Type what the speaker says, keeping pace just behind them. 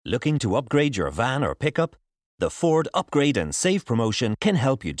Looking to upgrade your van or pickup? The Ford Upgrade and Save promotion can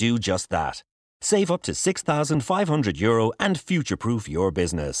help you do just that. Save up to €6,500 and future-proof your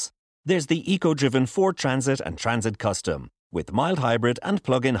business. There's the eco-driven Ford Transit and Transit Custom, with mild hybrid and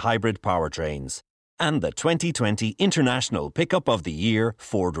plug-in hybrid powertrains. And the 2020 International Pickup of the Year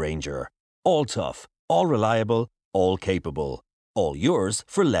Ford Ranger. All tough, all reliable, all capable. All yours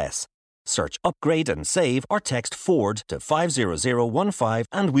for less. Search Upgrade and Save or text Ford to 50015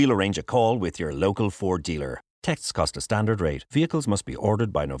 and we'll arrange a call with your local Ford dealer. Texts cost a standard rate. Vehicles must be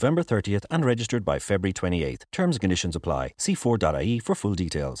ordered by November 30th and registered by February 28th. Terms and conditions apply. See Ford.ie for full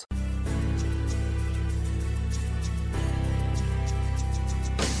details.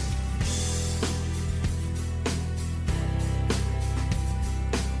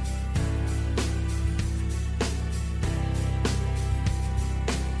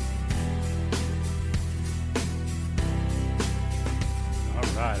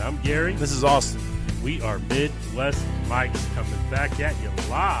 I'm Gary. This is Austin. We are Midwest Mikes coming back at you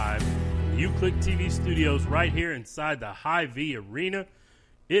live from the UClick TV studios right here inside the Hy-Vee Arena.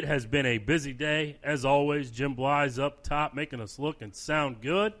 It has been a busy day. As always, Jim Bly's up top making us look and sound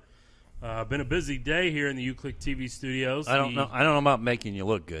good. Been a busy day here in the UClick TV studios. I don't know about making you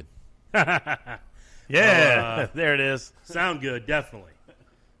look good. Yeah, there it is. Sound good, definitely.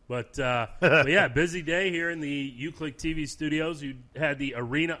 But yeah, busy day here in the UClick TV studios. You had the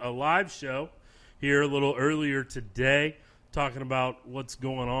Arena Alive show here a little earlier today, talking about what's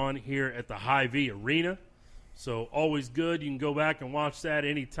going on here at the Hy-Vee Arena. So always good. You can go back and watch that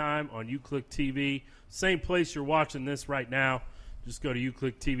anytime on UClick TV. Same place you're watching this right now. Just go to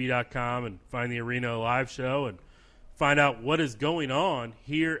uclicktv.com and find the Arena Alive show and find out what is going on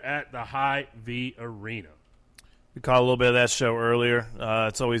here at the Hy-Vee Arena. We caught a little bit of that show earlier.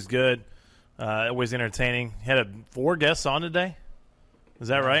 It's always good, always entertaining. Had 4 guests on today. Is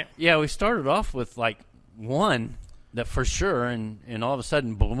that right? Yeah, we started off with like one that for sure, and all of a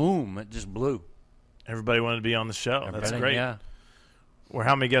sudden, boom, it just blew. Everybody wanted to be on the show. That's great. Yeah. Well,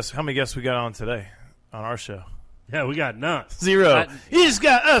 how many guests we got on today on our show? Yeah, we got none. 0. You just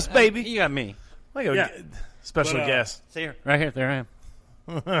got us, baby. You got me. Special guest. See here, right here, there I am.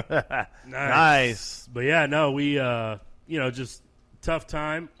 Nice. But yeah, no, we just tough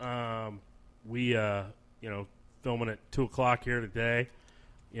time. We filming at 2:00 here today.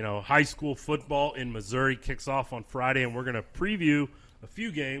 High school football in Missouri kicks off on Friday, and we're going to preview a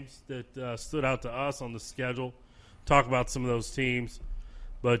few games that stood out to us on the schedule, talk about some of those teams.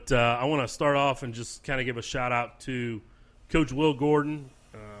 But I want to start off and just kind of give a shout out to Coach Will Gordon.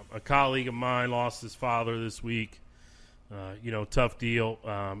 A colleague of mine lost his father this week. Tough deal.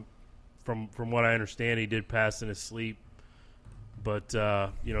 From what I understand, he did pass in his sleep. But,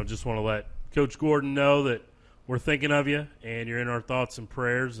 just want to let Coach Gordon know that we're thinking of you and you're in our thoughts and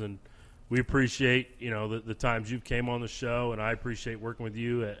prayers. And we appreciate, the times you've came on the show. And I appreciate working with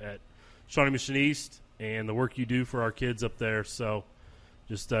you at Shawnee Mission East and the work you do for our kids up there. So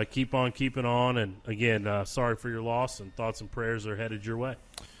just keep on keeping on. And, again, sorry for your loss, and thoughts and prayers are headed your way.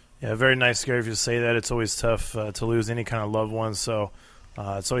 Yeah, very nice, Gary, if you say that. It's always tough to lose any kind of loved one, so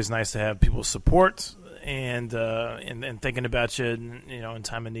it's always nice to have people's support and thinking about you, in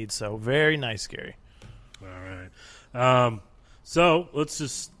time of need. So very nice, Gary. All right. So let's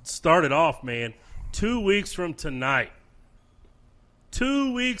just start it off, man. 2 weeks from tonight.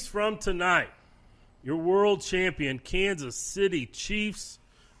 2 weeks from tonight, your world champion Kansas City Chiefs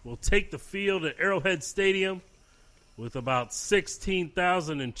will take the field at Arrowhead Stadium with about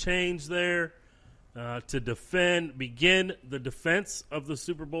 16,000 and change there to begin the defense of the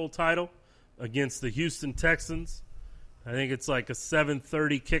Super Bowl title against the Houston Texans. I think it's like a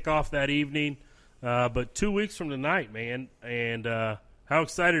 7:30 kickoff that evening. But 2 weeks from tonight, man. And how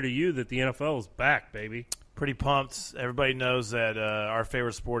excited are you that the NFL is back, baby? Pretty pumped. Everybody knows that our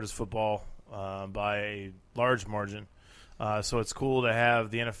favorite sport is football by a large margin. So it's cool to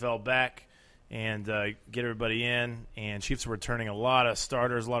have the NFL back and get everybody in. And Chiefs are returning a lot of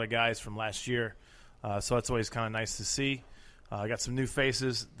starters, a lot of guys from last year. So that's always kind of nice to see. I got some new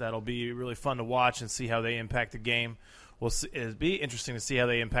faces that'll be really fun to watch and see how they impact the game. It'll be interesting to see how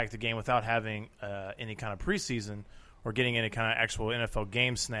they impact the game without having any kind of preseason or getting any kind of actual NFL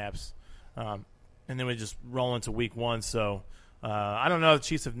game snaps. And then we just roll into week 1. So I don't know if the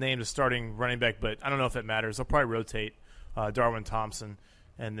Chiefs have named a starting running back, but I don't know if it matters. They'll probably rotate Darwin Thompson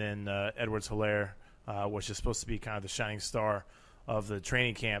and then Edwards-Helaire, which is supposed to be kind of the shining star of the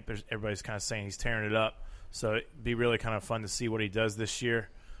training camp. Everybody's kind of saying he's tearing it up. So it'd be really kind of fun to see what he does this year.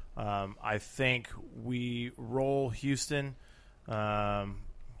 I think we roll Houston. When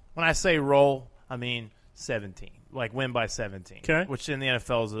I say roll, I mean 17, like win by 17. Okay. Which in the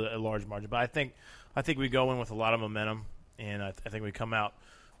NFL is a large margin. But I think we go in with a lot of momentum, and I think we come out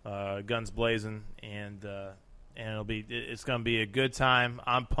guns blazing, and it's going to be a good time.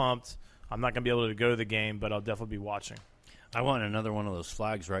 I'm pumped. I'm not going to be able to go to the game, but I'll definitely be watching. I want another one of those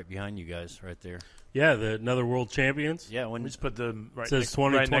flags right behind you guys, right there. Yeah, another world champions. Yeah, We when just put the says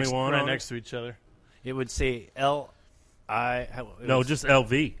 2021 right on next to each other. it would say LI. No, just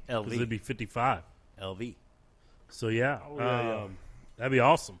LV. LV. 'Cause it'd be 55. LV. So, yeah. yeah. That'd be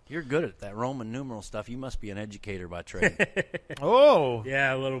awesome. You're good at that Roman numeral stuff. You must be an educator by trade. Oh,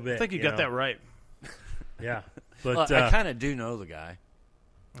 Yeah, a little bit. I think you got that right. Yeah. But, Well, I kind of do know the guy,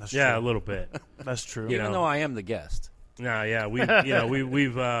 That's yeah, true. a little bit. That's true. You even know. though I am the guest. No, yeah,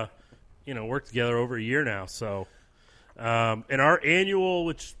 we've worked together over a year now. So, and our annual,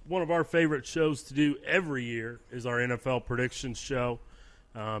 which one of our favorite shows to do every year, is our NFL predictions show.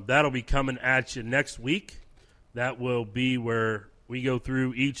 That'll be coming at you next week. That will be where we go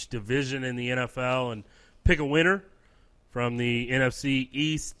through each division in the NFL and pick a winner from the NFC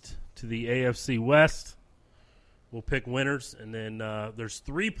East to the AFC West. We'll pick winners, and then there's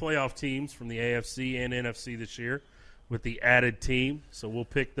 3 playoff teams from the AFC and NFC this year with the added team. So we'll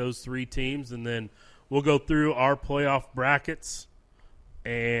pick those 3 teams, and then we'll go through our playoff brackets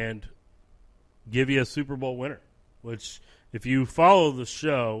and give you a Super Bowl winner, which if you follow the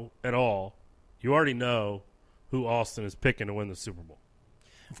show at all, you already know who Austin is picking to win the Super Bowl.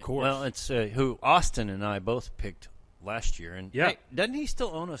 Of course. Well, it's who Austin and I both picked last year. And Yeah. hey, doesn't he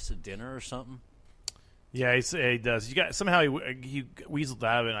still own us a dinner or something? Yeah, he does. You got somehow he weaseled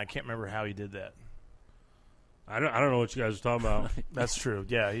out of it, and I can't remember how he did that. I don't know what you guys are talking about. That's true.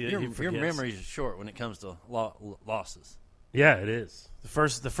 Yeah, he Your forgets. memory is short when it comes to losses. Yeah, it is. The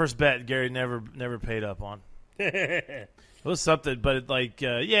first bet Gary never paid up on. It was something, but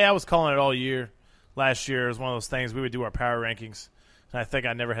I was calling it all year. Last year it was one of those things. We would do our power rankings, and I think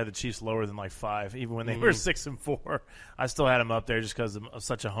I never had the Chiefs lower than 5, even when they were 6-4. I still had them up there just because I'm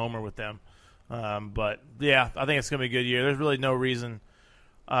such a homer with them. But yeah, I think it's going to be a good year. There's really no reason.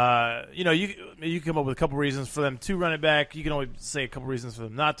 You come up with a couple reasons for them to run it back. You can always say a couple reasons for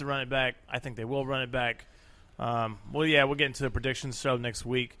them not to run it back. I think they will run it back. We'll get into the predictions show next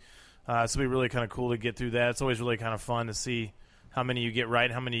week. So it'll be really kind of cool to get through that. It's always really kind of fun to see how many you get right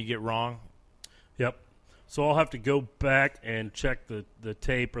and how many you get wrong. Yep. So I'll have to go back and check the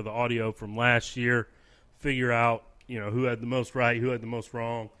tape or the audio from last year, figure out who had the most right, who had the most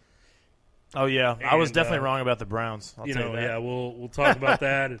wrong. Oh yeah, I was And, definitely wrong about the Browns. I'll tell you that. Yeah, we'll talk about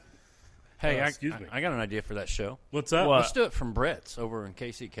that. Hey, excuse me. I got an idea for that show. What's up? What? Let's do it from Brett's over in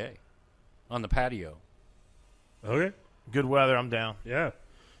KCK on the patio. Okay. Good weather. I'm down. Yeah.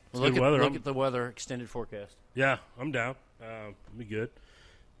 It's Look good weather. Look at the weather extended forecast. Yeah, I'm down. Be good.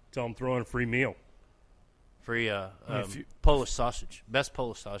 Tell them throwing a free meal. Free if you- Polish sausage. Best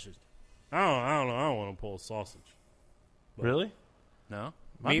Polish sausage. I don't know. I don't want to pull a sausage. Really? No?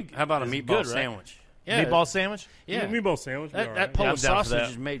 Might be- How about a it's meatball good, right? sandwich? Yeah, Meatball sandwich? Yeah. Meatball sandwich. Be all That right. Polish I'm down for sausage that.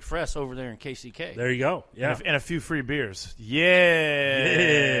 is made fresh over there in KCK. There you go. Yeah. And a few free beers.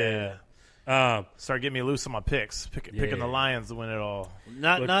 Yeah. Start getting me loose on my picks. Picking the Lions to win it all.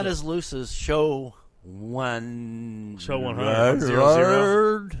 Not But, as loose as show 100. Show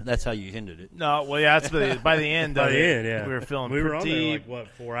 100. That's how you ended it. No, well, yeah, that's by the end. By of the it, end, yeah. we were feeling We were on pretty. there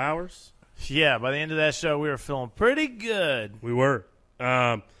 4 hours? Yeah, by the end of that show, we were feeling pretty good. We were.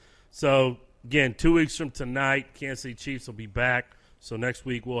 So, again, 2 weeks from tonight, Kansas City Chiefs will be back. So next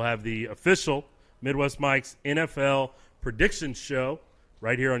week we'll have the official Midwest Mike's NFL prediction show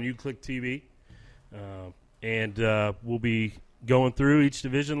right here on UClick TV. And we'll be going through each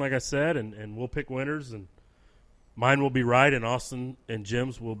division, like I said, and we'll pick winners. And mine will be right, and Austin and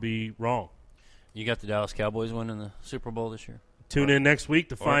Jim's will be wrong. You got the Dallas Cowboys winning the Super Bowl this year? Tune in next week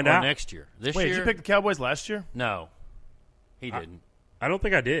to find or out. next year. This Wait, year? did you pick the Cowboys last year? No. He didn't. I don't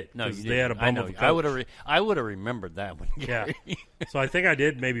think I did. No, 'cause you they had a didn't. bum I know. of a coach. I would have remembered that one. Yeah. So I think I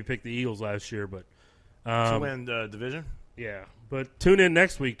did maybe pick the Eagles last year, but To win the division? yeah. But tune in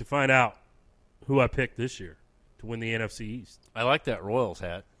next week to find out who I picked this year to win the NFC East. I like that Royals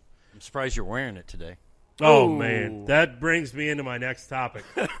hat. I'm surprised you're wearing it today. Oh, Ooh. man. That brings me into my next topic.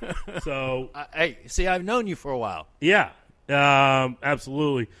 So, Hey, see, I've known you for a while. yeah,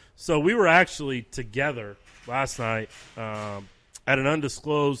 absolutely. So we were actually together last night at an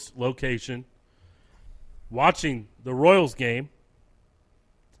undisclosed location watching the Royals game.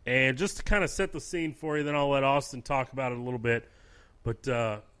 And just to kind of set the scene for you, then I'll let Austin talk about it a little bit. But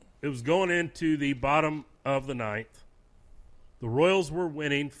it was going into the bottom of the ninth. The Royals were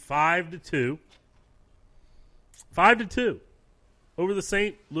winning 5-2. 5-2 over the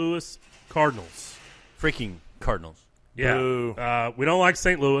St. Louis Cardinals. Freaking Cardinals. Yeah. Boo. We don't like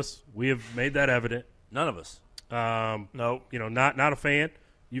St. Louis. We have made that evident. None of us. Nope. Not a fan.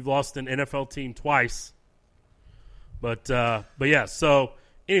 You've lost an NFL team twice. But yeah, so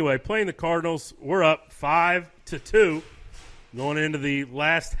anyway, playing the Cardinals, we're up 5-2 going into the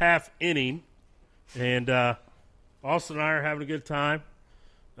last half inning. And Austin and I are having a good time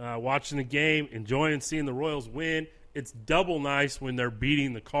watching the game, enjoying seeing the Royals win. It's double nice when they're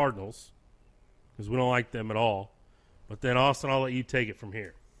beating the Cardinals because we don't like them at all. But then, Austin, I'll let you take it from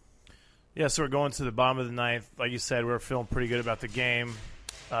here. Yeah, so we're going to the bottom of the ninth. Like you said, we're feeling pretty good about the game.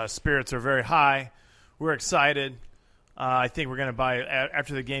 Spirits are very high. We're excited. I think we're going to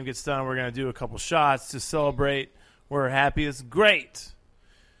after the game gets done, we're going to do a couple shots to celebrate. We're happy. It's great.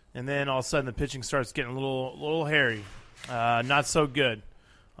 And then all of a sudden the pitching starts getting a little hairy. Not so good.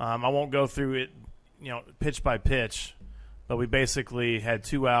 I won't go through it, pitch by pitch, but we basically had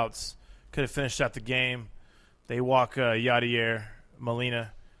 2 outs. Could have finished out the game. They walk Yadier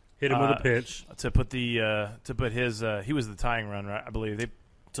Molina. Hit him with a pitch to put his he was the tying run, right? I believe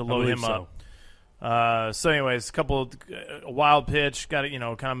to load him so. up. So anyways, a wild pitch, got to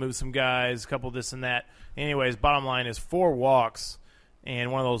kind of move some guys, a couple of this and that. Anyways, bottom line is 4 walks,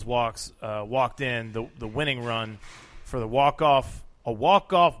 and one of those walks walked in the winning run for the walk.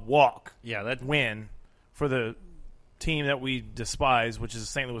 Yeah, that win for the team that we despise, which is the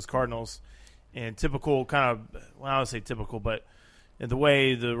St. Louis Cardinals. And typical kind of, well, I don't say typical, but the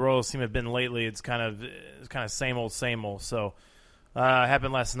way the Royals team have been lately, it's kind of same old. So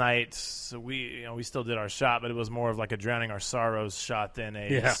happened last night. So we still did our shot, but it was more of like a drowning our sorrows shot than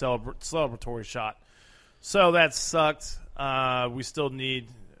a celebratory shot. So that sucked. We still need,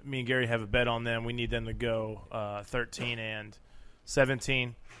 me and Gary have a bet on them. We need them to go 13 and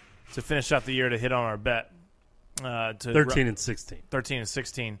 17 to finish out the year to hit on our bet. 13 and 16. 13 and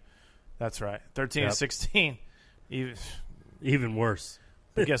 16. That's right. 13 and 16. Even worse.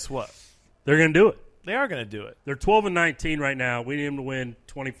 But guess what? They're going to do it. They are going to do it. They're 12 and 19 right now. We need them to win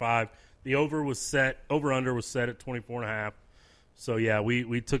 25. The over was set. Over-under was set at 24.5. So, yeah,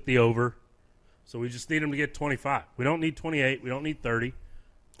 we took the over. So we just need them to get 25. We don't need 28. We don't need 30.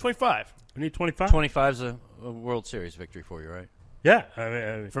 25. We need 25. 25 is a World Series victory for you, right? Yeah. I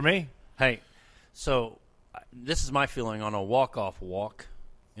mean, for me. Hey, so this is my feeling on a walk-off walk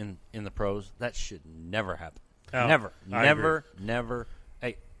in the pros. That should never happen. Oh, never.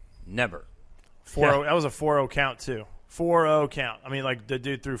 Hey, never. 4-0. That was a 4-0 count, too. 4-0 count. I mean, like, the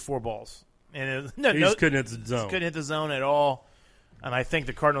dude threw 4 balls. And he just couldn't hit the zone. Couldn't hit the zone at all. And I think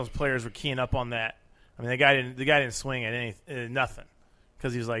the Cardinals players were keying up on that. I mean, the guy didn't swing at nothing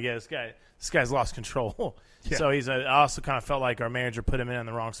because he was like, yeah, this guy's lost control. Yeah. So I also kind of felt like our manager put him in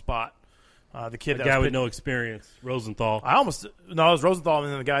the wrong spot. The kid, the guy with no experience, Rosenthal. It was Rosenthal,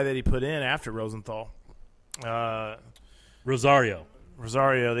 and then the guy that he put in after Rosenthal, Rosario.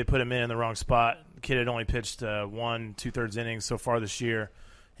 They put him in the wrong spot. The kid had only pitched 1 2/3 innings so far this year,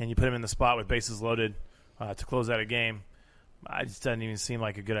 and you put him in the spot with bases loaded to close out a game. It just doesn't even seem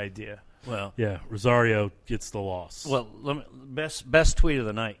like a good idea. Well, yeah, Rosario gets the loss. Well, best tweet of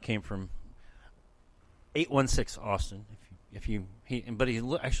the night came from 816 Austin. But he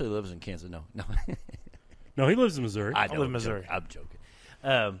actually lives in Kansas. No. No, he lives in Missouri. I live in Missouri. I'm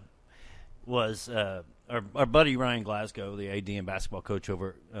joking. Was our buddy Ryan Glasgow, the AD and basketball coach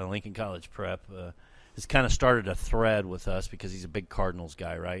over at Lincoln College Prep, has kind of started a thread with us because he's a big Cardinals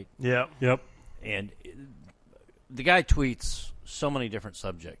guy, right? Yeah. Yep. And the guy tweets so many different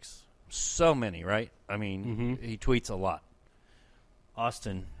subjects. So many, right? I mean, he tweets a lot.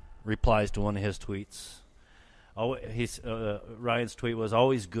 Austin replies to one of his tweets. Ryan's tweet was,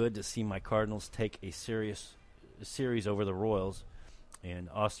 always good to see my Cardinals take a series over the Royals. And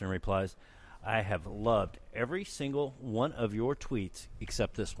Austin replies, I have loved every single one of your tweets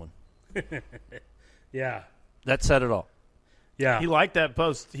except this one. Yeah. That said it all. Yeah. He liked that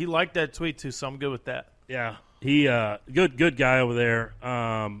post. He liked that tweet, too, so I'm good with that. Yeah. He good guy over there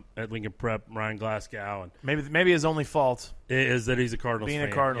at Lincoln Prep, Ryan Glasgow. And maybe his only fault is that he's a Cardinals fan.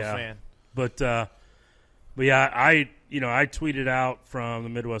 Being a Cardinals fan. But yeah, I tweeted out from the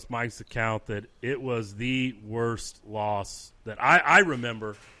Midwest Mike's account that it was the worst loss that I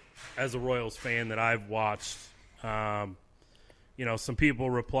remember as a Royals fan that I've watched. Some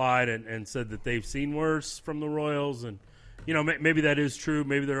people replied and said that they've seen worse from the Royals, and maybe that is true.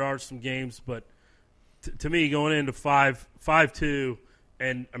 Maybe there are some games, but to me, going into 5-2,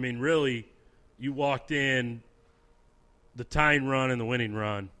 and I mean, really, you walked in the tying run and the winning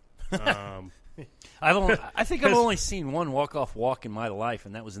run. I think I've only seen one walk-off walk in my life,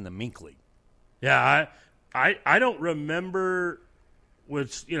 and that was in the Mink League. Yeah, I don't remember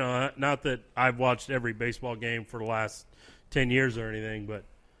which, not that I've watched every baseball game for the last 10 years or anything, but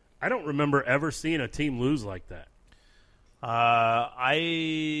I don't remember ever seeing a team lose like that. You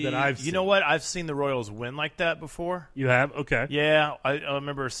know what? I've seen the Royals win like that before. You have? Okay. Yeah, I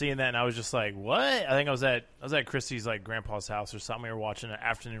remember seeing that, and I was just like, "What?" I think I was at Christy's grandpa's house or something. We were watching an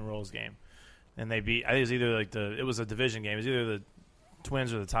afternoon Royals game, and they beat. I think it was either it was a division game. It was either the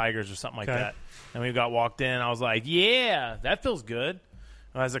Twins or the Tigers or something like that. And we got walked in. I was like, "Yeah, that feels good."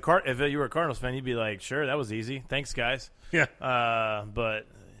 As if you were a Cardinals fan, you'd be like, "Sure, that was easy. Thanks, guys." Yeah. But.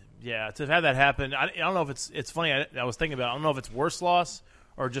 Yeah, to have that happen, I don't know if it's funny. I was thinking about it. I don't know if it's worse loss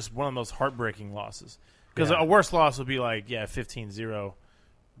or just one of the most heartbreaking losses. Because a worse loss would be 15-0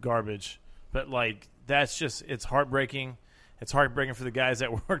 garbage. But, that's just – it's heartbreaking. It's heartbreaking for the guys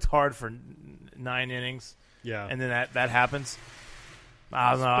that worked hard for 9 innings. Yeah. And then that happens.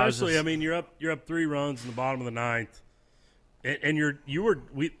 I don't know. Especially, you're up 3 runs in the bottom of the 9th. And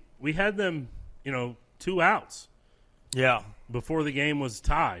we had them, 2 outs. Yeah. Before the game was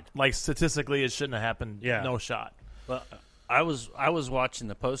tied. Statistically, it shouldn't have happened. Yeah. No shot. Well, I was watching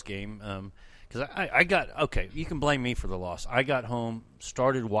the post game because I got you can blame me for the loss. I got home,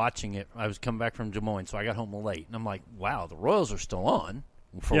 started watching it. I was coming back from Des Moines, so I got home late, and I'm like, wow, the Royals are still on.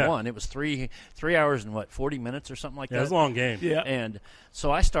 For one, it was 3 hours and 40 minutes or something like that. It was a long game. Yeah, and so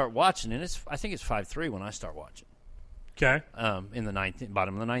I start watching, and I think it's 5-3 when I start watching. Okay. In the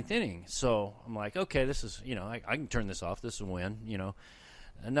bottom of the 9th inning. So I'm like, okay, this is, I can turn this off. This is a win,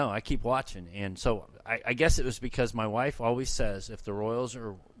 And no, I keep watching. And so I guess it was because my wife always says if the Royals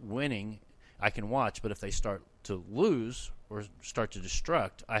are winning, I can watch. But if they start to lose or start to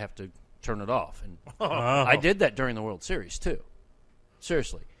destruct, I have to turn it off. And I did that during the World Series, too.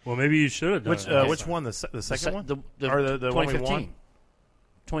 Seriously. Well, maybe you should have done Which one? The second one? Or the 2015?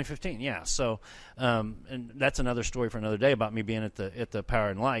 2015, yeah. So, and that's another story for another day about me being at the Power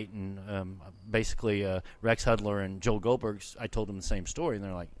and Light, and basically Rex Hudler and Joel Goldberg's. I told them the same story, and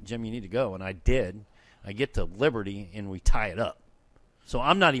they're like, "Jim, you need to go," and I did. I get to Liberty, and we tie it up. So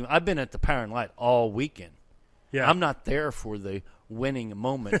I've been at the Power and Light all weekend. Yeah, I'm not there for the winning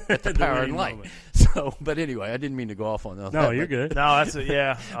moment at the Power and Light. So, but anyway, I didn't mean to go off on that. No, you're good. No, that's it.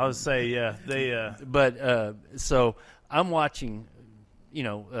 Yeah, I would say they. But so I'm watching.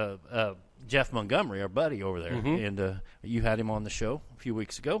 Jeff Montgomery, our buddy over there, and you had him on the show a few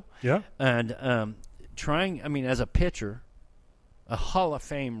weeks ago. Yeah. And as a pitcher, a Hall of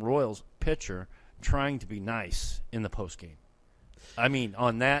Fame Royals pitcher, trying to be nice in the postgame.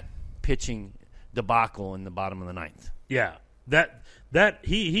 On that pitching debacle in the bottom of the 9th. Yeah. That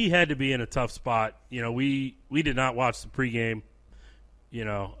he had to be in a tough spot. We did not watch the pregame.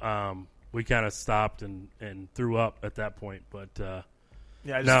 We kind of stopped and threw up at that point, but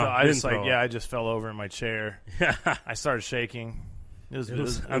I just fell over in my chair. Yeah, I started shaking. I was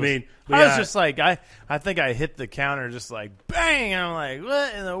just like, I think I hit the counter just like bang. And I'm like,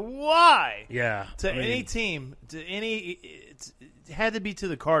 what in the why? Yeah, any team, it had to be to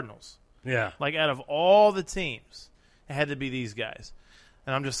the Cardinals. Yeah, out of all the teams, it had to be these guys.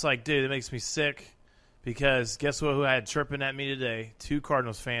 And I'm just like, dude, it makes me sick because guess what? Who I had chirping at me today? 2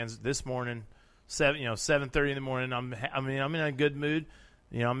 Cardinals fans this morning. 7:30 in the morning. I'm in a good mood.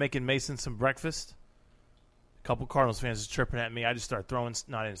 I'm making Mason some breakfast. A couple Cardinals fans just chirping at me. I just start throwing.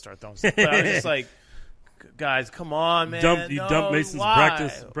 No, I didn't start throwing stuff. But I was just like, guys, come on, man. You dumped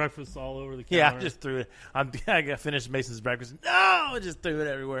Mason's breakfast all over the counter. Yeah, I just threw it. I got finished Mason's breakfast. No, I just threw it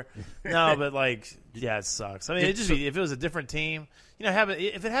everywhere. No, but it sucks. If it was a different team,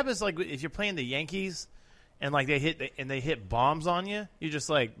 if it happens if you're playing the Yankees and they hit bombs on you, you're just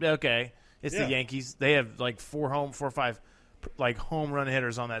like, okay, it's the Yankees. They have 4 or 5 home run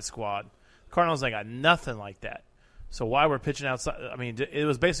hitters on that squad. Cardinals got nothing like that. So why we're pitching outside? It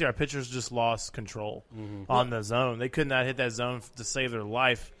was basically our pitchers just lost control on the zone. They could not hit that zone to save their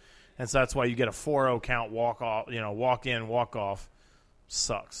life, and so that's why you get a 4-0 count, walk off. Walk in, walk off.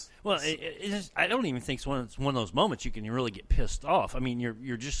 Sucks. Well, I don't even think it's one of those moments you can really get pissed off.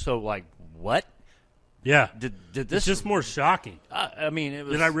 You're just so what? Yeah. Did this? It's just more shocking. It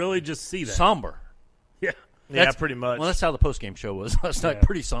was. Did I really just see that? Somber. Yeah. Yeah, pretty much. Well, that's how the postgame show was last night.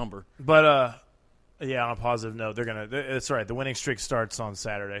 Pretty somber. But on a positive note, they're gonna. It's all right. The winning streak starts on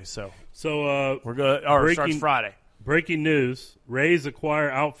Saturday, so we're good. Or it starts Friday. Breaking news: Rays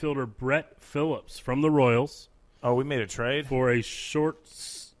acquire outfielder Brett Phillips from the Royals. Oh, we made a trade for a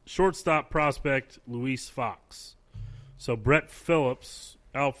shortstop prospect, Luis Fox. So Brett Phillips,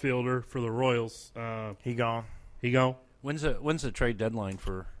 outfielder for the Royals. He gone. When's the trade deadline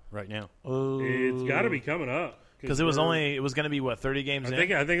for? Right now, it's got to be coming up because it was going to be 30 games. I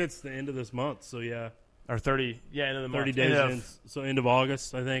think it's the end of this month. So yeah, Or 30, end of the 30 month. days in, so end of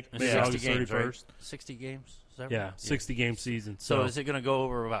August, I think. Maybe 60 August games, 31st. right? 60 games? Is that Yeah, right? 60-game season. So is it going to go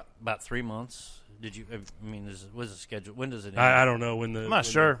over about 3 months? What's the schedule? When does it end? I don't know when the. I'm not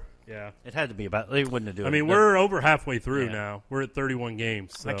sure. Yeah. It had to be about. They wouldn't have do it. I mean, we're over halfway through Yeah. now. We're at 31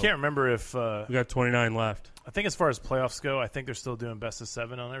 games. So I can't remember if we got 29 left. I think as far as playoffs go, I think they're still doing best of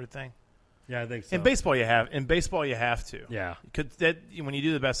 7 on everything. Yeah, I think so. In baseball, you have to. Yeah. When you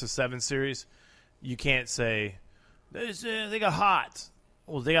do the best of 7 series, you can't say they got hot.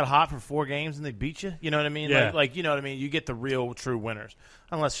 Well, they got hot for 4 games and they beat you. You know what I mean? Yeah. Like you know what I mean. You get the real, true winners,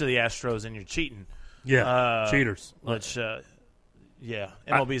 unless you're the Astros and you're cheating. Yeah. Cheaters. Which,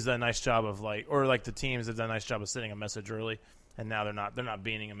 MLB's done a nice job of the teams have done a nice job of sending a message early, and now they're not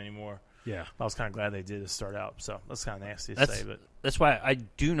beating them anymore. Yeah. I was kind of glad they did to start out. So that's kind of nasty to say, but that's why I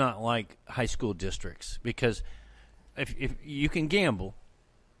do not like high school districts, because if you can gamble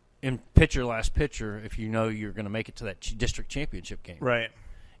and pitch your last pitcher if you know you're going to make it to that district championship game, right.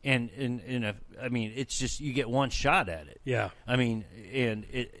 And it's just you get one shot at it. Yeah. I mean,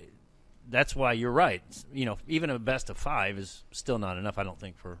 that's why you're right. Even a best of 5 is still not enough, I don't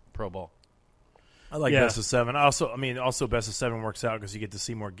think, for pro ball. I like best of 7. Also best of 7 works out because you get to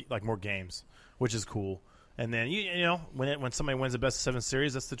see more games, which is cool. And then when somebody wins a best of 7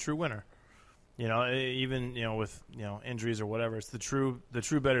 series, that's the true winner. Even with injuries or whatever, it's the true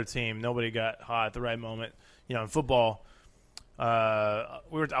better team. Nobody got hot at the right moment. In football, I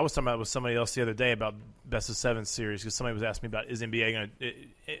was talking about it with somebody else the other day about best of 7 series because somebody was asking me about is NBA going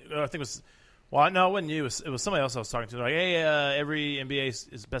to. I think it was. Well, no, it wasn't you. It was somebody else I was talking to. They're like, hey, every NBA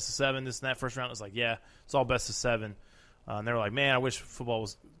is best of 7. This and that first round. I was like, yeah, it's all best of 7. And they were like, man, I wish football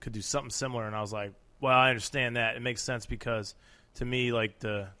could do something similar. And I was like, well, I understand that. It makes sense because to me,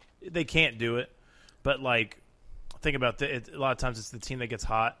 they can't do it. But think about a lot of times it's the team that gets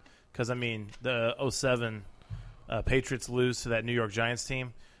hot because the 07 Patriots lose to that New York Giants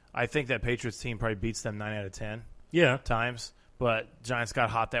team. I think that Patriots team probably beats them 9 out of 10 times. But Giants got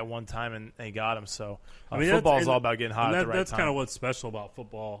hot that one time, and they got them. So football is all about getting hot at the right time. That's kind of what's special about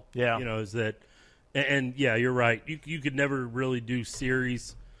football. Yeah. Is that – and, yeah, you're right. You could never really do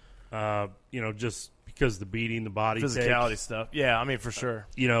series, just because the beating, the body physicality takes. stuff. Yeah, for sure.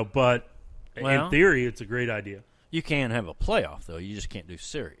 But in theory, it's a great idea. You can have a playoff, though. You just can't do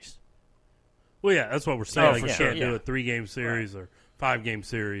series. Well, yeah, that's what we're saying. For you sure. can't do a 3-game series or 5-game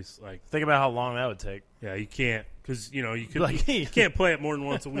series. Think about how long that would take. Yeah, you can't because you can't play it more than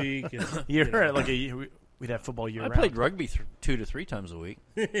once a week. And, You're right. We'd have football year round. I played rugby 2 to 3 times a week.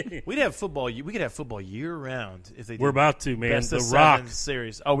 We'd have football. We could have football year round if they. We're about to, man. Best the of Rock 7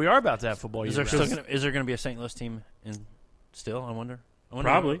 series. Oh, we are about to have football year round. Is there going to be a St. Louis team still? I wonder.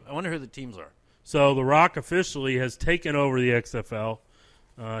 Probably. I wonder who the teams are. So the Rock officially has taken over the XFL.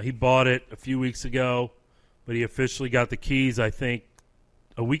 He bought it a few weeks ago, but he officially got the keys, I think,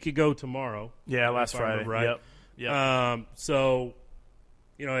 a week ago tomorrow. Yeah, last Friday. Right. Yep. So,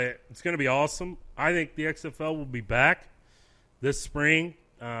 it's going to be awesome. I think the XFL will be back this spring.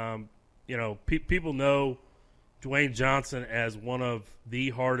 People know Dwayne Johnson as one of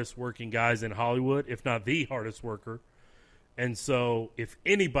the hardest working guys in Hollywood, if not the hardest worker. And so if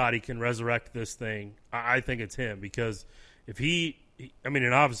anybody can resurrect this thing, I think it's him because if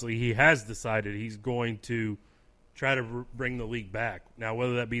and obviously he has decided he's going to try to bring the league back. Now,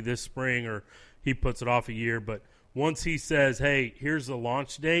 whether that be this spring or he puts it off a year, but once he says, hey, here's the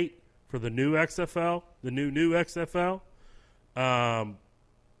launch date for the new XFL, the new XFL,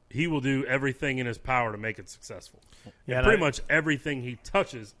 he will do everything in his power to make it successful. Yeah, and pretty much everything he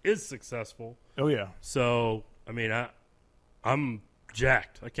touches is successful. Oh, yeah. So, I'm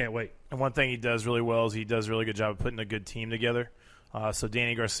jacked. I can't wait. And one thing he does really well is he does a really good job of putting a good team together. So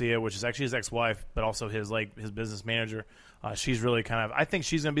Danny Garcia, which is actually his ex-wife, but also his business manager, she's really I think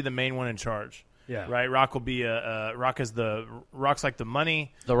she's going to be the main one in charge. Yeah. Right. Rock will be Rock's like the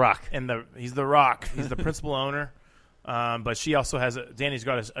money. The Rock. And he's the Rock. He's the principal owner. But she also has Danny's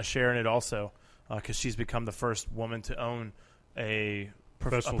got a share in it also because she's become the first woman to own a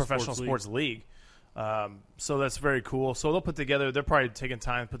professional sports league. So that's very cool. So they're probably taking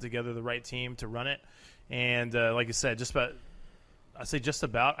time to put together the right team to run it. And like you said, I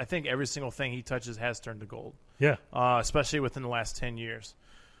think every single thing he touches has turned to gold. Yeah. Especially within the last 10 years.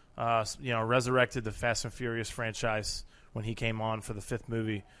 Resurrected the Fast and Furious franchise when he came on for the 5th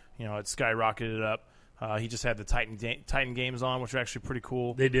movie. It skyrocketed up. He just had the Titan games on, which are actually pretty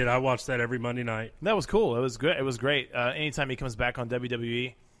cool. They did. I watched that every Monday night. That was cool. It was good. It was great. Anytime he comes back on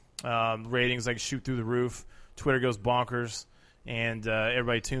WWE, ratings shoot through the roof. Twitter goes bonkers, and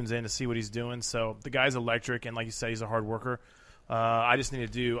everybody tunes in to see what he's doing. So the guy's electric, and like you said, he's a hard worker. I just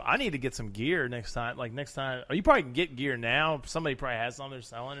need to get some gear next time. Like next time, or you probably can get gear now. Somebody probably has some they're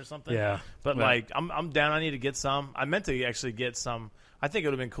selling or something. Yeah. But like, I'm down. I need to get some. I meant to actually get some. I think it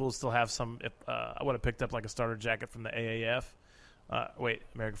would have been cool to still have some. If I would have picked up like a starter jacket from the AAF.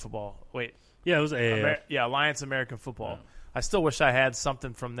 American football. Yeah, it was AAF. Alliance American Football. Yeah. I still wish I had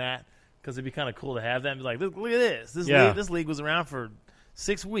something from that because it'd be kind of cool to have that and be like, look at this. This league was around for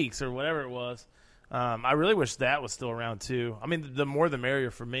 6 weeks or whatever it was. I really wish that was still around too. I mean, the more the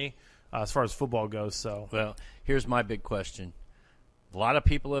merrier for me as far as football goes. So, well, here's my big question. A lot of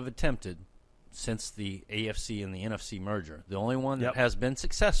people have attempted since the AFC and the NFC merger. The only one that has been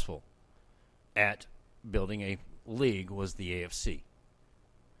successful at building a league was the AFC.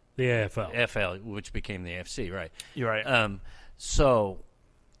 The AFL. FL, which became the AFC, right? You're right. So,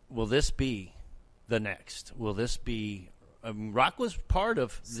 will this be the next? Will this be Rock was part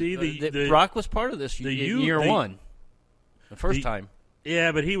of Rock was part of this year one, the first time.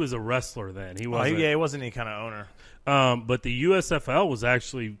 Yeah, but he was a wrestler then. He wasn't. He wasn't any kind of owner. But the USFL was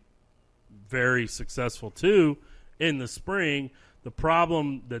actually very successful too in the spring. The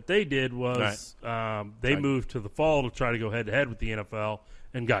problem that they did was they moved to the fall to try to go head to head with the NFL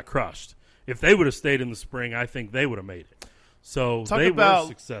and got crushed. If they would have stayed in the spring, I think they would have made it. So they were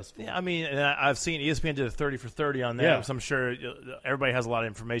successful. Yeah, I mean, I've seen ESPN did a 30 for 30 on that. Yeah. So I'm sure everybody has a lot of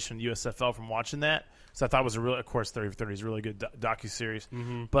information on USFL from watching that. So I thought it was of course, 30 for 30 is a really good docuseries.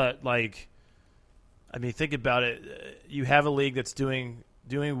 Mm-hmm. But, like, I mean, think about it. You have a league that's doing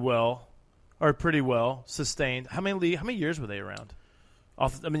well, or pretty well, sustained. How many years were they around?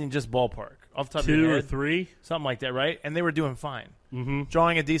 Just ballpark. Off the top of your head, 2 or 3? Something like that, right? And they were doing fine. Mm-hmm.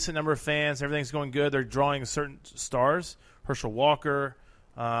 Drawing a decent number of fans. Everything's going good. They're drawing certain stars. Herschel Walker.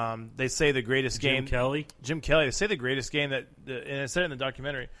 They say the greatest game. Jim Kelly. They say the greatest game and it said it in the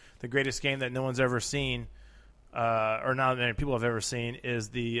documentary, the greatest game that no one's ever seen, or not many people have ever seen, is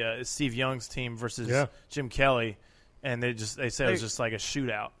the Steve Young's team versus Jim Kelly, and they say it was just like a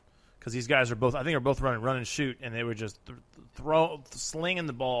shootout because these guys are both, I think, are both running run and shoot, and they were just slinging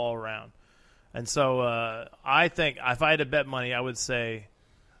the ball all around. And so I think if I had to bet money, I would say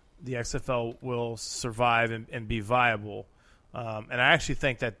the XFL will survive and be viable. And I actually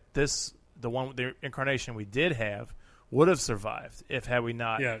think that the incarnation we did have would have survived had we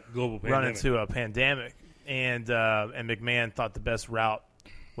not run into a pandemic. And McMahon thought the best route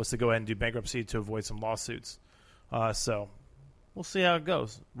was to go ahead and do bankruptcy to avoid some lawsuits. So we'll see how it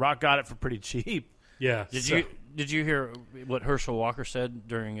goes. Rock got it for pretty cheap. Yeah. Did you hear what Herschel Walker said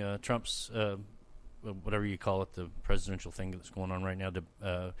during Trump's whatever you call it, the presidential thing that's going on right now?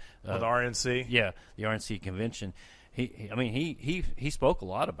 The RNC. Yeah, the RNC convention. He spoke a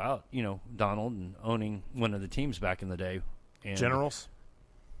lot about Donald and owning one of the teams back in the day. And Generals.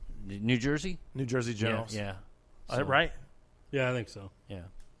 New Jersey Generals. Yeah. Right. Yeah, I think so. Yeah.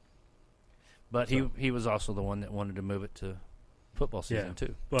 But he was also the one that wanted to move it to football season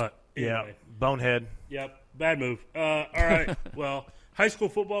too. But anyway. Bonehead. Yep, bad move. All right. Well, high school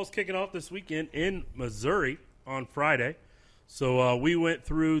football is kicking off this weekend in Missouri on Friday. So we went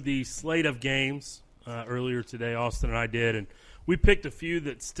through the slate of games earlier today. Austin and I did, and we picked a few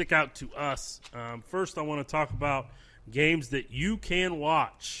that stick out to us. First, I want to talk about games that you can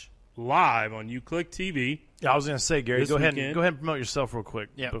watch live on UClick TV. Yeah, I was going to say, Gary, go ahead and promote yourself real quick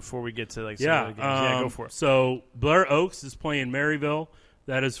before we get to some other games. Go for it. So Blair Oaks is playing Maryville.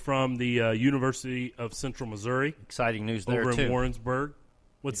 That is from the University of Central Missouri. Exciting news there, over in Warrensburg.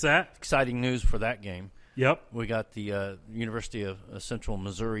 What's that? Exciting news for that game. Yep. We got the University of Central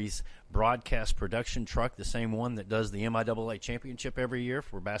Missouri's broadcast production truck, the same one that does the MIAA championship every year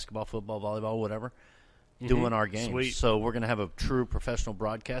for basketball, football, volleyball, whatever, doing our games. Sweet. So we're going to have a true professional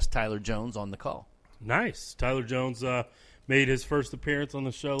broadcast. Tyler Jones on the call. Nice. Tyler Jones made his first appearance on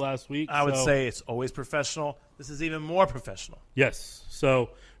the show last week. I would say it's always professional. This is even more professional. Yes. So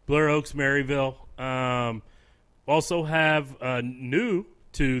Blair Oaks, Maryville. Also have new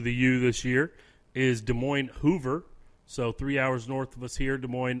to the U this year is Des Moines Hoover. So 3 hours north of us here. Des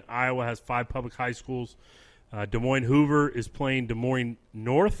Moines, Iowa has 5 public high schools. Des Moines Hoover is playing Des Moines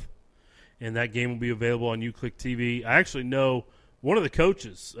North, and that game will be available on UClick TV. I actually know one of the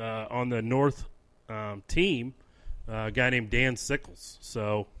coaches on the North team, a guy named Dan Sickles.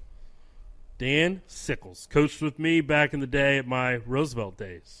 So Dan Sickles coached with me back in the day at my Roosevelt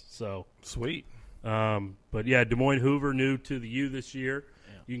days. So sweet. But yeah, Des Moines Hoover new to the U this year.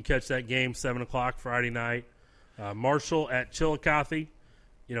 Yeah. You can catch that game 7:00 Friday night. Marshall at Chillicothe.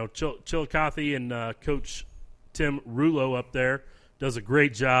 Chillicothe and Coach Tim Rulo up there does a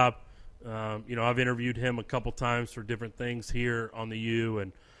great job. I've interviewed him a couple times for different things here on the U,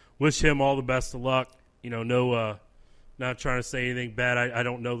 and wish him all the best of luck. No not trying to say anything bad. I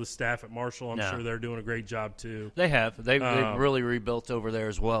don't know the staff at Marshall. I'm No. sure they're doing a great job too. They have. They've really rebuilt over there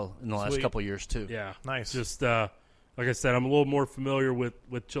as well in the last Sweet. couple of years too. Yeah, Nice. Just like I said, I'm a little more familiar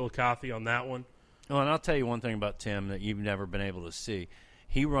with Chillicothe on that one. Oh, and I'll tell you one thing about Tim that you've never been able to see.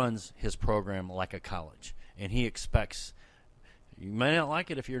 He runs his program like a college, and he expects. You may not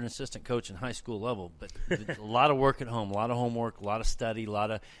like it if you're an assistant coach in high school level, but a lot of work at home, a lot of homework, a lot of study,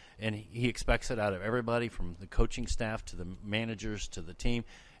 and he expects it out of everybody from the coaching staff to the managers to the team.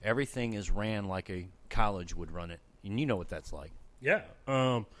 Everything is ran like a college would run it, and you know what that's like. Yeah,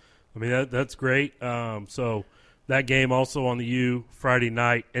 I mean that's great. So that game also on the U Friday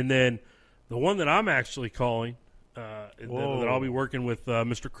night, and then the one that I'm actually calling that I'll be working with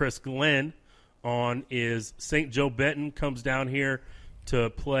Mr. Chris Glenn on is St. Joe Benton comes down here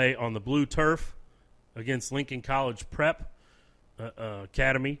to play on the blue turf against Lincoln College Prep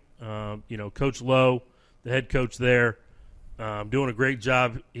Academy. Coach Lowe, the head coach there, doing a great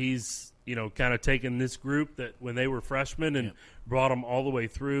job. He's kind of taken this group that when they were freshmen and brought them all the way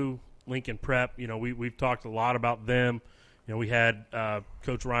through Lincoln Prep. We've talked a lot about them. We had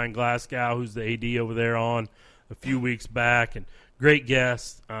Coach Ryan Glasgow, who's the AD over there, on a few weeks back, and great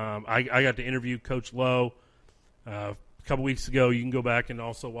guest. I got to interview Coach Lowe a couple weeks ago. You can go back and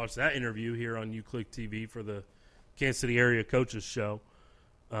also watch that interview here on UClick TV for the Kansas City Area Coaches Show.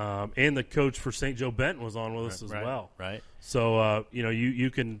 And the coach for St. Joe Benton was on with us as well. Right. So,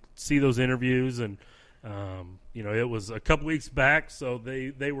 you can see those interviews, and, it was a couple weeks back, so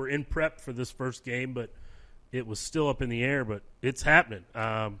they were in prep for this first game, but it was still up in the air, but it's happening.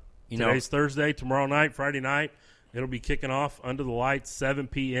 Today's Thursday, tomorrow night, Friday night. It'll be kicking off under the lights, 7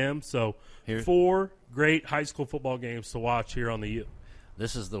 p.m. So 4 great high school football games to watch here on the U.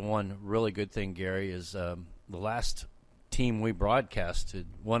 This is the one really good thing, Gary, is the last team we broadcasted,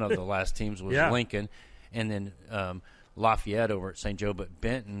 one of the last teams was Lincoln, and then Lafayette over at St. Joe, but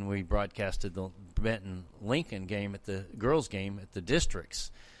Benton, we broadcasted the Benton-Lincoln game at the girls' game at the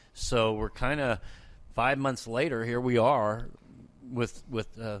districts. So we're kind of 5 months later, here we are, with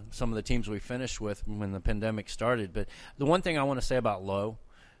some of the teams we finished with when the pandemic started. But the one thing I want to say about Lowe,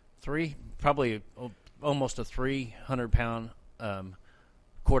 probably almost a 300-pound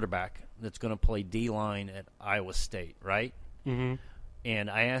quarterback that's going to play D-line at Iowa State, right? Mm-hmm. And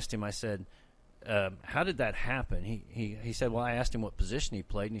I asked him, I said, how did that happen? He said, well, I asked him what position he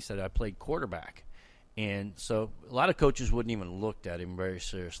played, and he said, I played quarterback. And so a lot of coaches wouldn't even looked at him very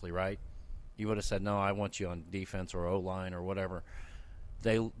seriously, right? You would have said, no, I want you on defense or O-line or whatever.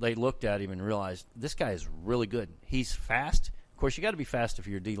 They looked at him and realized this guy is really good. He's fast. Of course, you got to be fast if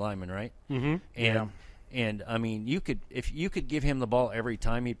you're a D lineman, right? Mm-hmm. And I mean, if you could give him the ball every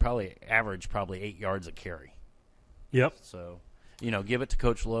time, he'd probably average 8 yards a carry. Yep. So, give it to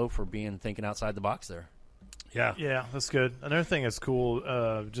Coach Lowe for thinking outside the box there. Yeah. Yeah, that's good. Another thing that's cool,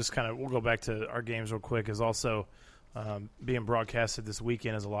 we'll go back to our games real quick, is also being broadcasted this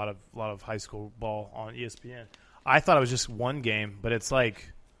weekend is a lot of high school ball on ESPN. I thought it was just one game, but it's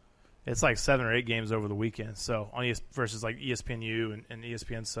like 7 or 8 games over the weekend. So versus like ESPNU and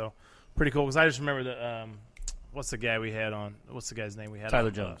ESPN. So pretty cool, because I just remember what's the guy's name we had?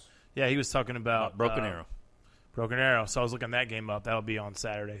 Tyler Jones. Yeah, he was talking about Broken Arrow. Broken Arrow. So I was looking that game up. That'll be on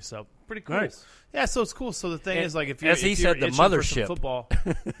Saturday. So pretty cool. Nice. Yeah, so it's cool. So the thing is, like, if as he said, the mothership. Football,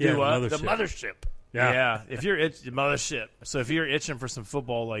 Yeah, the mothership. Yeah. if you're mothership. So if you're itching for some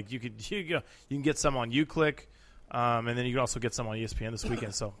football, like you can get some on UClick, and then you can also get some on ESPN this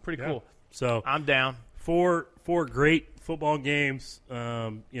weekend. So pretty cool. So I'm down. Four great football games,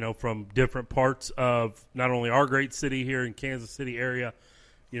 from different parts of not only our great city here in Kansas City area,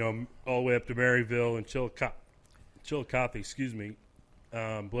 all the way up to Maryville and Chillicothe,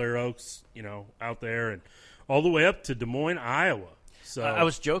 Blair Oaks, out there, and all the way up to Des Moines, Iowa. So I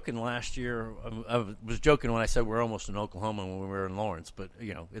was joking last year. I was joking when I said we're almost in Oklahoma when we were in Lawrence, but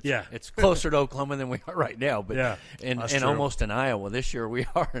it's closer to Oklahoma than we are right now. But and almost in Iowa this year we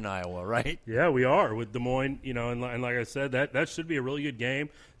are in Iowa, right? Yeah, we are with Des Moines. And like I said, that should be a really good game.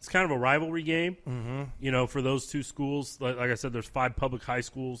 It's kind of a rivalry game, for those two schools. Like I said, there's 5 public high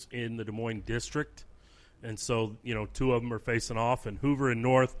schools in the Des Moines district. And so, 2 of them are facing off, and Hoover and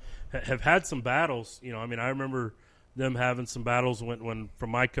North have had some battles. I remember them having some battles when from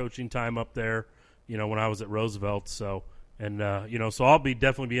my coaching time up there, when I was at Roosevelt. So, and, so I'll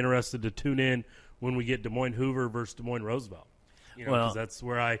definitely be interested to tune in when we get Des Moines Hoover versus Des Moines Roosevelt, because that's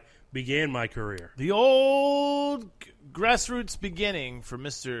where I began my career. The old grassroots beginning for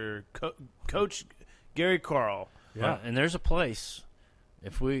Mr. Coach Gary Carl. Yeah. And there's a place.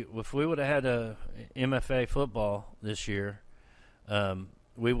 If we would have had a MFA football this year,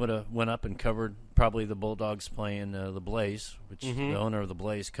 we would have went up and covered probably the Bulldogs playing the Blaze, which the owner of the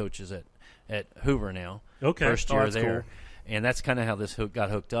Blaze coaches at Hoover now. Okay. First year that's there. cool. And that's kind of how this got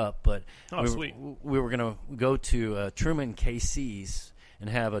hooked up. But sweet. we were going to go to Truman KC's and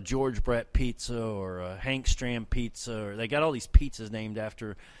have a George Brett pizza or a Hank Stram pizza. Or they got all these pizzas named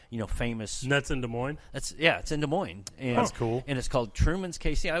after, famous. And that's in Des Moines? It's in Des Moines. And, That's cool. And it's called Truman's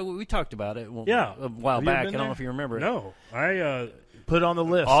KC. We talked about it Yeah. a while Have you back. been I don't know there? if you remember it. No. I Put it on the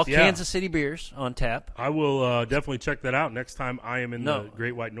list. All Yeah. Kansas City beers on tap. I will definitely check that out next time I am in No. the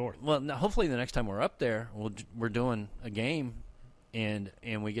Great White North. Well, now, hopefully the next time we're up there, we're doing a game, and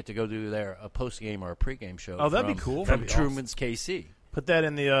we get to go do a post game or a pregame show. Oh, that'd be from- cool. From That'd be Truman's KC. Put that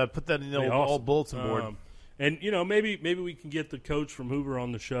in the Awesome. old bulletin board. And maybe we can get the coach from Hoover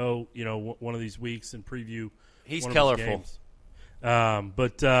on the show. One of these weeks and preview. He's one of his colorful. games.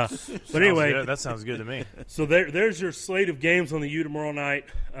 But anyway, Good. That sounds good to me. so there's your slate of games on the U tomorrow night.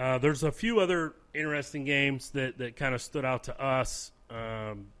 There's a few other interesting games that kind of stood out to us.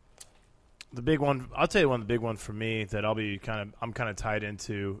 The big one, I'll tell you one. The big one for me that I'm kind of tied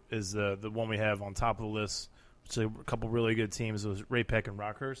into is the one we have on top of the list. Which is a couple really good teams. It was Ray Peck and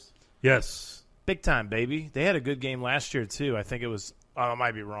Rockhurst. Yes. Big time, baby. They had a good game last year too. I think it was. I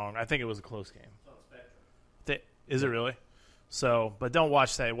might be wrong. I think it was a close game. Is it really? So, but don't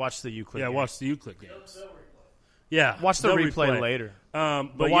watch that. Watch the Euclid. Yeah, game. watch the Euclid games. Yeah, Watch the they'll replay later. But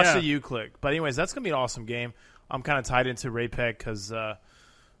But watch yeah, the Euclid. But anyways, that's gonna be an awesome game. I'm kind of tied into Ray Peck because I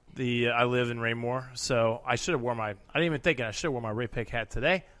live in Raymore, so I should have worn my. I didn't even think it. I should have worn my Ray Peck hat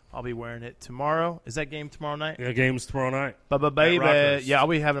today. I'll be wearing it tomorrow. Is that game tomorrow night? Yeah, games tomorrow night. Baby, Rockhurst. yeah,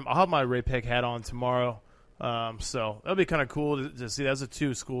 I'll have my Ray Peck hat on tomorrow. So that'll be kind of cool to see. Those are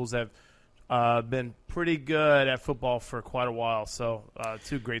two schools that have been pretty good at football for quite a while. So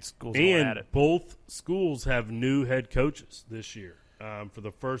two great schools all at And it. both schools have new head coaches this year for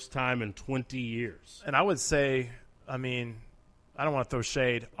the first time in 20 years. And I would say, I mean, I don't want to throw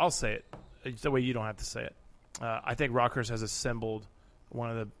shade. I'll say it. It's the way you don't have to say it. I think Rockhurst has assembled one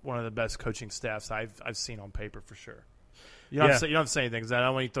of the best coaching staffs I've seen on paper for sure. You don't, have, to say, you don't have to say anything because I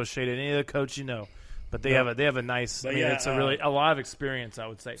don't want you to throw shade at any of the coach you know. But they have a nice. But I mean, yeah, it's a lot of experience. I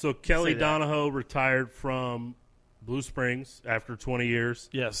would say. So Kelly Say that. Donahoe retired from Blue Springs after 20 years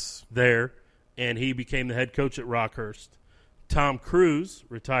Yes. there, and he became the head coach at Rockhurst. Tom Cruise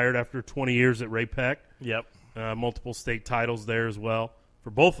retired after 20 years at Ray Peck. Yep. Multiple state titles there as well for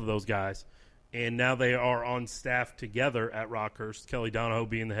both of those guys. And now they are on staff together at Rockhurst, Kelly Donahoe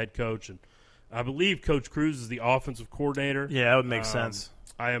being the head coach. And I believe Coach Cruz is the offensive coordinator. Yeah, that would make sense.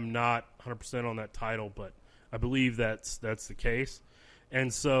 I am not 100% on that title, but I believe that's the case.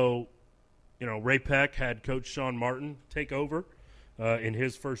 And so, Ray Peck had Coach Sean Martin take over in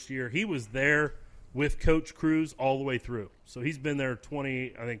his first year. He was there with Coach Cruz all the way through. So he's been there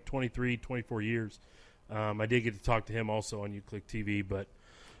 23, 24 years. I did get to talk to him also on UClick TV, but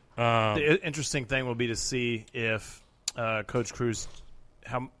The interesting thing will be to see if Coach Cruz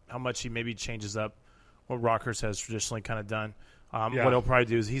how much he maybe changes up what Rockhurst has traditionally kind of done. What he'll probably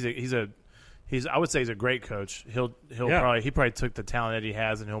do is he's I would say he's a great coach. He'll probably took the talent that he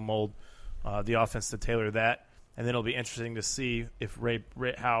has and he'll mold the offense to tailor that. And then it'll be interesting to see if Ray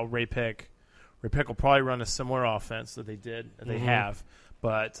Peck will probably run a similar offense that they have,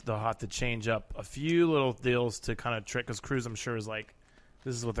 but they'll have to change up a few little deals to kind of trick. Because Cruz, I'm sure, is like,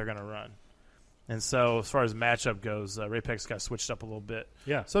 this is what they're going to run. And so, as far as matchup goes, Ray Peck's got switched up a little bit.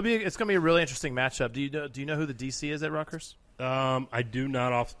 yeah. So it's going to be a really interesting matchup. Do you know who the DC is at Rutgers? I do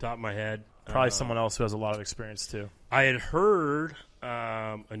not off the top of my head. Probably someone else who has a lot of experience too. I had heard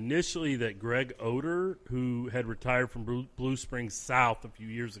initially that Greg Oder, who had retired from Blue Springs South a few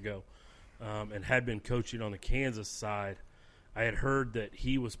years ago and had been coaching on the Kansas side, I had heard that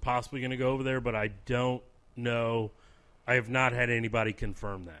he was possibly going to go over there, but I don't know. I have not had anybody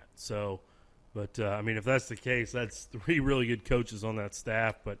confirm that. So, but if that's the case, that's three really good coaches on that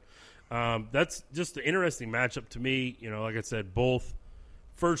staff. But that's just an interesting matchup to me. Like I said, both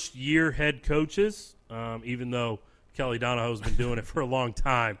first-year head coaches, even though Kelly Donahoe's been doing it for a long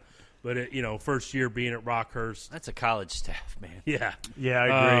time. But, first year being at Rockhurst. That's a college staff, man. Yeah.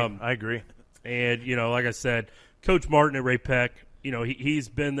 Yeah, I agree. And, like I said, Coach Martin at Ray Peck, he's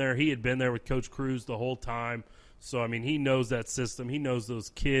been there. He had been there with Coach Cruz the whole time. So, he knows that system. He knows those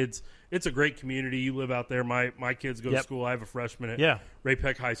kids. It's a great community. You live out there. My kids go to school. I have a freshman at Ray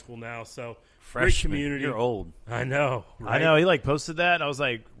Peck High School now. So, great community. You're old. I know. Right? I know. He posted that. And I was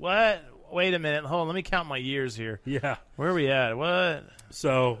like, what? Wait a minute. Hold on. Let me count my years here. Yeah. Where are we at? What?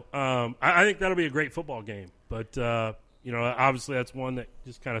 So, I think that'll be a great football game. But, obviously that's one that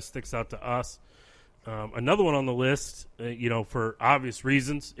just kind of sticks out to us. Another one on the list, for obvious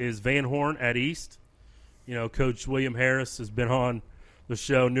reasons, is Van Horn at East. Coach William Harris has been on the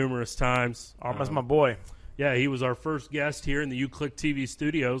show numerous times. That's my boy. Yeah, he was our first guest here in the UClick TV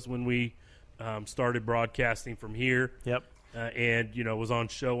studios when we started broadcasting from here. Yep. And was on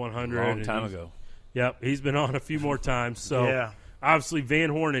Show 100. Long time ago. Yep, he's been on a few more times. So yeah. Obviously Van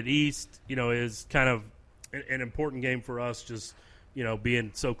Horn at East, is kind of an important game for us, just,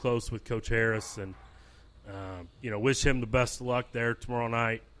 being so close with Coach Harris. And, wish him the best of luck there tomorrow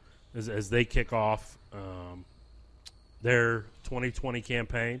night as they kick off their 2020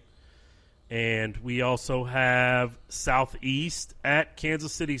 campaign. And we also have Southeast at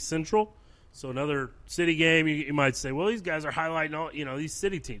Kansas City Central. So another city game. You might say, well, these guys are highlighting all, these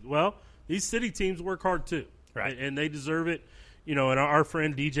city teams. Well, these city teams work hard too. Right. And they deserve it. And our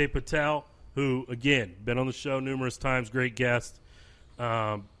friend DJ Patel, who, again, been on the show numerous times, great guest.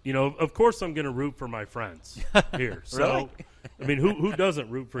 Of course I'm going to root for my friends here. So, Really? Who doesn't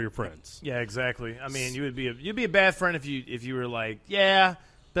root for your friends? Yeah, exactly. I mean, you'd be a bad friend if you were like, yeah,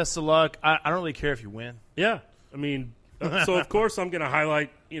 best of luck. I don't really care if you win. Yeah. So of course I'm going to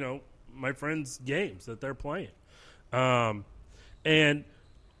highlight, my friends' games that they're playing. Last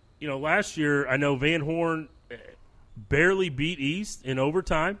year I know Van Horn barely beat East in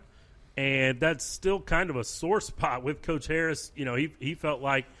overtime, and that's still kind of a sore spot with Coach Harris. He felt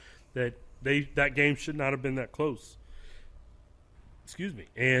like that game should not have been that close. Excuse me.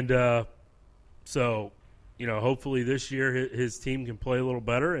 And so, hopefully this year his team can play a little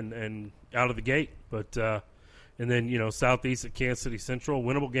better and out of the gate. But and then, Southeast at Kansas City Central,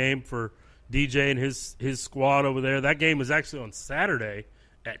 winnable game for DJ and his squad over there. That game was actually on Saturday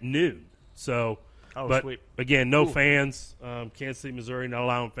at noon. So, but sweet. again, no fans. Kansas City, Missouri, not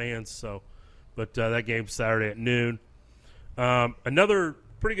allowing fans. So, but that game's Saturday at noon. Another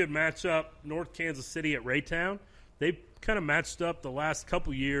pretty good matchup, North Kansas City at Raytown. They've kind of matched up the last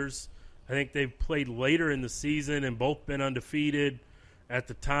couple years. I think they've played later in the season and both been undefeated at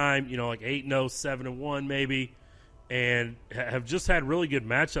the time, like 8-0, 7-1 maybe, and have just had really good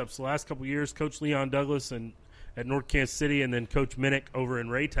matchups the last couple years. Coach Leon Douglas at North Kansas City, and then Coach Minnick over in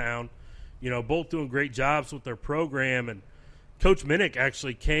Raytown, both doing great jobs with their program. And Coach Minnick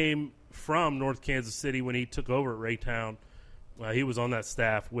actually came from North Kansas City when he took over at Raytown. He was on that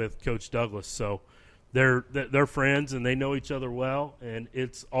staff with Coach Douglas. So they're friends, and they know each other well, and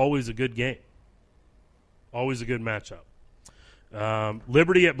it's always a good game. Always a good matchup.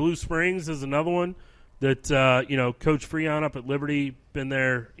 Liberty at Blue Springs is another one that, Coach Freon up at Liberty, been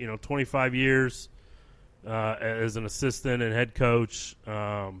there, 25 years as an assistant and head coach.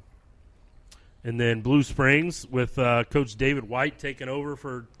 And then Blue Springs with Coach David White taking over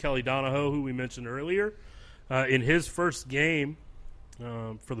for Kelly Donahoe, who we mentioned earlier. In his first game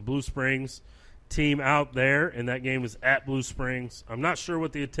for the Blue Springs team out there, and that game was at Blue Springs. I'm not sure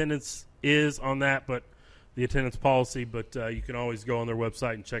what the attendance is on that, but the attendance policy, but you can always go on their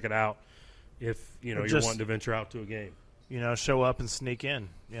website and check it out if you're wanting to venture out to a game. Show up and sneak in.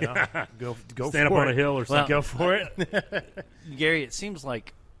 Go stand for up on it. a hill or something. Go for it. Gary, it seems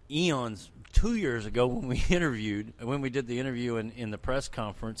like eons 2 years ago when we did the interview in the press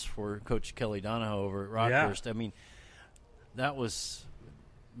conference for Coach Kelly Donahoe over at Rockhurst. Yeah. That was,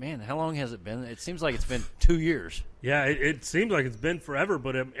 man, how long has it been? It seems like it's been 2 years. Yeah, it seems like it's been forever,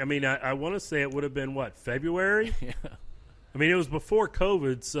 but I want to say it would have been, February? Yeah. It was before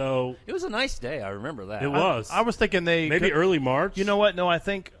COVID, so It was a nice day. I remember that. it was. I was thinking maybe early March. You know what? No, I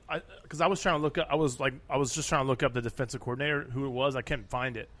think because I was trying to look up. I was just trying to look up the defensive coordinator who it was. I couldn't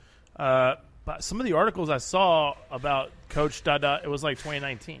find it. But some of the articles I saw about Coach Dada, it was like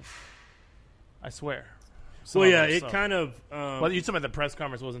 2019. I swear. Well, yeah, it kind of. Well, you talking about the press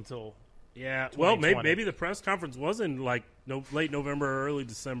conference wasn't until. Yeah, well, 2020. maybe the press conference was in late November or early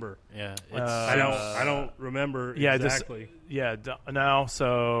December. Yeah. I don't remember exactly.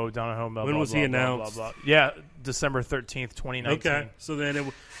 So Donahoe. Blah, when blah, was blah, he blah, announced? Blah, blah. Yeah, December 13th, 2019. Okay, so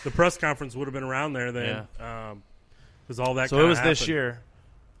then the press conference would have been around there then, because all that. So it was happened. this year.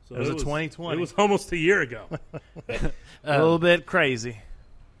 So it was 2020. It was almost a year ago. A little bit crazy.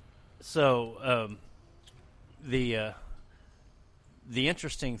 So the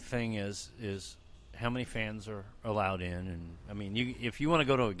interesting thing is how many fans are allowed in, and if you want to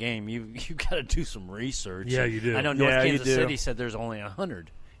go to a game, you got to do some research. Yeah, you do. I know North Yeah, you Kansas do. City said there's only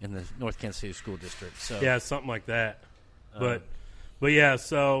 100 in the North Kansas City School District. So Yeah, something like that. But yeah,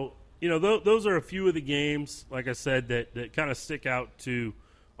 so those are a few of the games, like I said, that kind of stick out to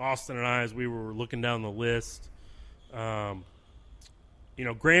Austin and I as we were looking down the list. Grandview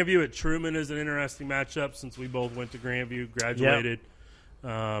at Truman is an interesting matchup since we both went to Grandview, graduated.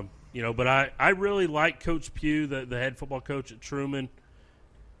 But I really like Coach Pugh, the head football coach at Truman,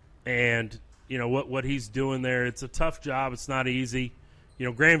 and what he's doing there. It's a tough job. It's not easy.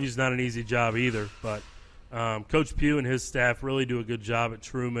 Grandview's not an easy job either, but Coach Pugh and his staff really do a good job at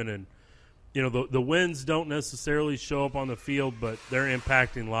Truman, and the wins don't necessarily show up on the field, but they're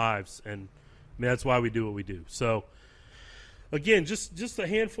impacting lives, and that's why we do what we do. So, again, just a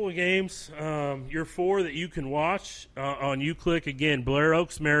handful of games. Your 4 that you can watch on UClick. Again, Blair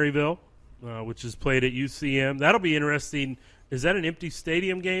Oaks, Maryville, which is played at UCM. That'll be interesting. Is that an empty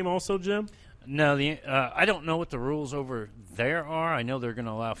stadium game also, Jim? No, I don't know what the rules over there are. I know they're going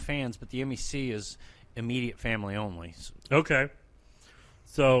to allow fans, but the MEC is immediate family only. Okay.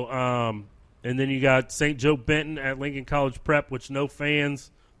 So, and then you got St. Joe Benton at Lincoln College Prep, which no fans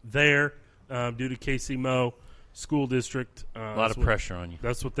there due to KC Mo School District. A lot of pressure on you.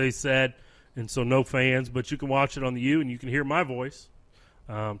 That's what they said, and so no fans. But you can watch it on the U, and you can hear my voice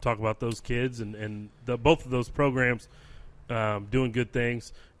talk about those kids and both of those programs doing good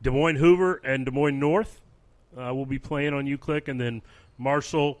things. Des Moines Hoover and Des Moines North will be playing on UClick, and then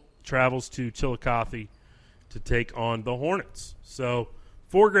Marshall travels to Chillicothe to take on the Hornets. So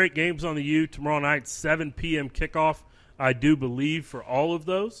 4 great games on the U tomorrow night, 7 p.m. kickoff, I do believe, for all of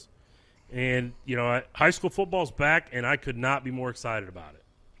those. And, high school football's back, and I could not be more excited about it.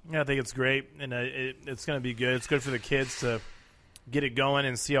 Yeah, I think it's great, and it's going to be good. It's good for the kids to get it going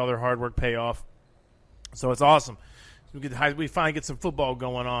and see all their hard work pay off. So it's awesome. We finally get some football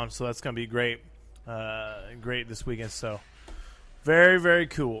going on, so that's going to be great this weekend. So very, very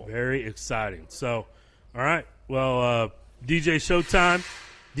cool. Very exciting. So, all right. Well, DJ Showtime.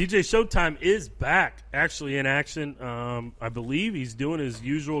 DJ Showtime is back, actually, in action. I believe he's doing his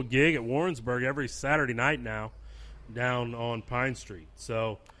usual gig at Warrensburg every Saturday night now down on Pine Street.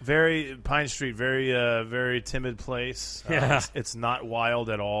 So Pine Street, very timid place. Yeah. It's not wild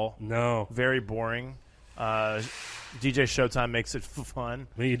at all. No. Very boring. DJ Showtime makes it fun.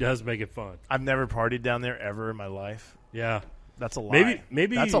 He does make it fun. I've never partied down there ever in my life. Yeah. That's a lie.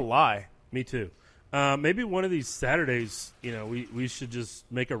 Maybe that's a lie. Me too. Maybe one of these Saturdays, we should just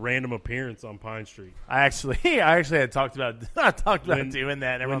make a random appearance on Pine Street. I actually had talked about doing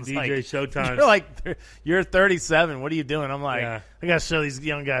that. And everyone's DJ Showtime. You're like, you're 37. What are you doing? I'm like, Yeah. I got to show these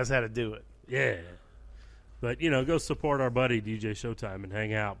young guys how to do it. Yeah. But, go support our buddy DJ Showtime and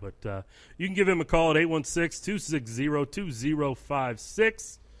hang out. But you can give him a call at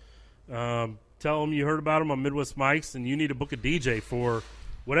 816-260-2056. Tell him you heard about him on Midwest Mics and you need to book a DJ for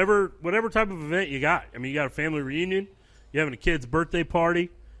whatever type of event you got. I mean, you got a family reunion, you're having a kid's birthday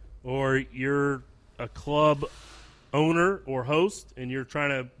party, or you're a club owner or host and you're trying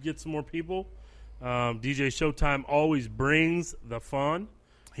to get some more people. DJ Showtime always brings the fun.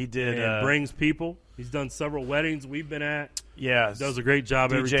 He did. And brings people. He's done several weddings we've been at. Yeah. Does a great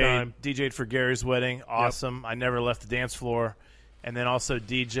job every time. DJ'd for Gary's wedding. Awesome. Yep. I never left the dance floor. And then also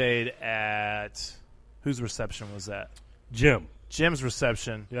DJ'd at – whose reception was that? Jim's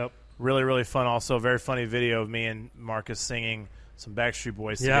reception. Yep. Really, really fun. Also, a very funny video of me and Marcus singing some Backstreet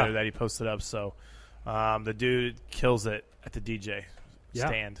Boys together that he posted up. So the dude kills it at the DJ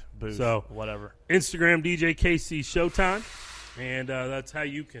stand, booth, whatever. Instagram DJ KC Showtime. And that's how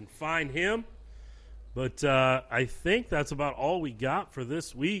you can find him. But I think that's about all we got for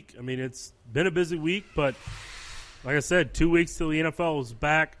this week. I mean, it's been a busy week, but like I said, 2 weeks till the NFL is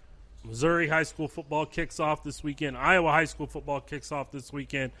back. Missouri high school football kicks off this weekend. Iowa high school football kicks off this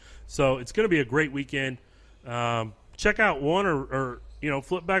weekend. So it's going to be a great weekend. Check out one or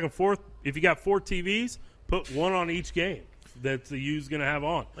flip back and forth. If you got 4 TVs, put one on each game that the U's going to have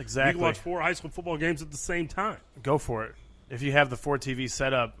on. Exactly. You can watch 4 high school football games at the same time. Go for it. If you have the 4 TV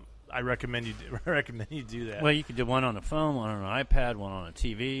set up, I recommend you do that. Well, you could do one on a phone, one on an iPad, one on a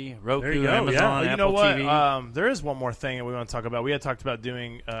TV, Roku, There you go, Amazon, yeah. You Apple know what? TV. There is one more thing that we want to talk about. We had talked about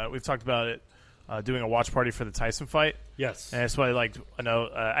doing. We've talked about it. Doing a watch party for the Tyson fight. Yes. And that's why I know.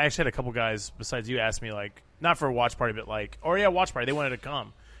 I actually had a couple guys besides you ask me not for a watch party, but watch party. They wanted to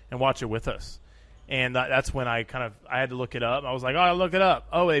come and watch it with us, and that's when I had to look it up. I was like, I'll look it up.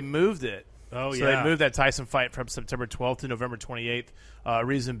 Oh, they moved it. Oh, so they moved that Tyson fight from September 12th to November 28th.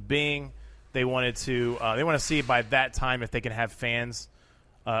 Reason being, they want to see by that time if they can have fans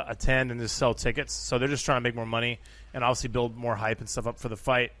attend and just sell tickets. So they're just trying to make more money and obviously build more hype and stuff up for the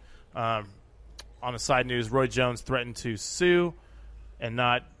fight. On a side news, Roy Jones threatened to sue and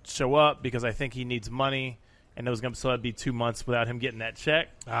not show up because I think he needs money, and it was going to be 2 months without him getting that check.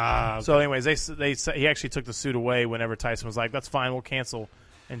 Okay. So, anyways, he actually took the suit away whenever Tyson was like, "That's fine, we'll cancel."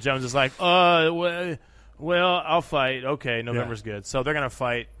 And Jones is like, well, I'll fight. Okay, November's good. So they're going to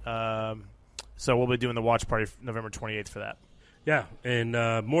fight. So we'll be doing the watch party November 28th for that. Yeah,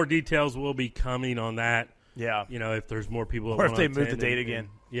 and more details will be coming on that. Yeah. If there's more people that Or if want they to move the attend date again.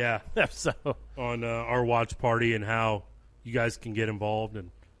 Yeah. So On our watch party and how you guys can get involved and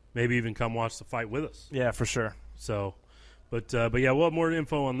maybe even come watch the fight with us. yeah, for sure. So, but yeah, we'll have more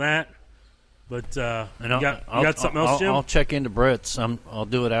info on that. But And you got something else, Jim? I'll check into Brett's. I'll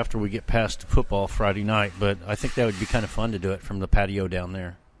do it after we get past football Friday night, but I think that would be kind of fun to do it from the patio down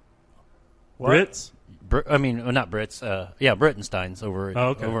there. Brits? Not Brett's. Brittenstein's over at,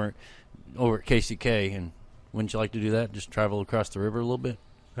 okay. over at KCK. And wouldn't you like to do that? Just travel across the river a little bit?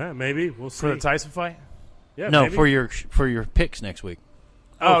 Yeah, maybe. We'll see. For the Tyson fight? Yeah, No, maybe. for your picks next week.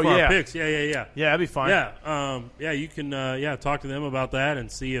 for yeah. our picks. Yeah. Yeah, that'd be fine. Yeah, you can talk to them about that and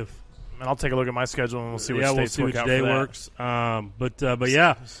see if And I'll take a look at my schedule and we'll see which we'll states see work which out day for that. works. But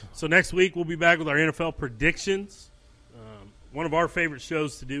yeah, so next week we'll be back with our NFL predictions. One of our favorite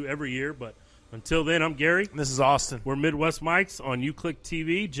shows to do every year. But until then, I'm Gary. This is Austin. We're Midwest Mics on UClick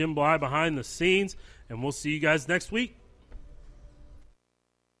TV. Jim Bly behind the scenes, and we'll see you guys next week.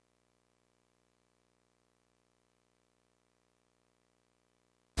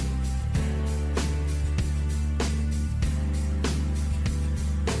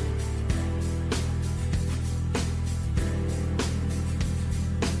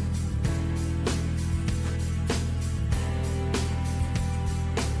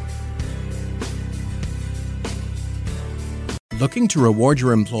 Looking to reward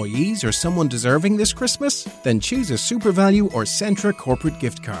your employees or someone deserving this Christmas? Then choose a SuperValue or Centra corporate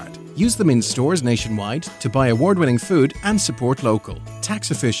gift card. Use them in stores nationwide to buy award-winning food and support local. Tax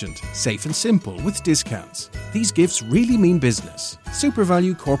efficient, safe and simple with discounts. These gifts really mean business.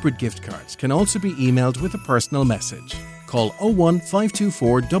 SuperValue corporate gift cards can also be emailed with a personal message. Call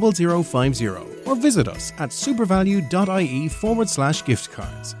 01-524 0050 or visit us at supervalue.ie/gift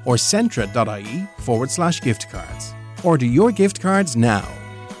cards or centra.ie/gift cards. Order your gift cards now.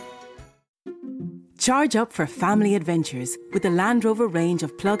 Charge up for family adventures with the Land Rover range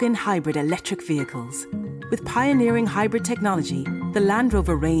of plug-in hybrid electric vehicles. With pioneering hybrid technology, the Land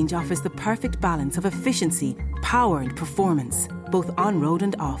Rover range offers the perfect balance of efficiency, power and performance, both on-road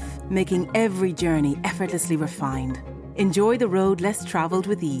and off, making every journey effortlessly refined. Enjoy the road less travelled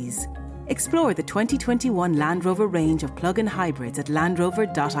with ease. Explore the 2021 Land Rover range of plug-in hybrids at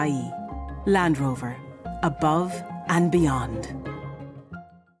landrover.ie. Land Rover. Above and beyond.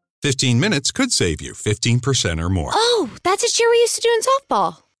 15 minutes could save you 15% or more. Oh, that's a cheer we used to do in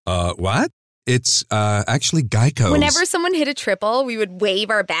softball. What? It's actually Geico. Whenever someone hit a triple, we would wave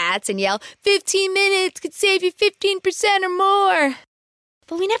our bats and yell, 15 minutes could save you 15% or more.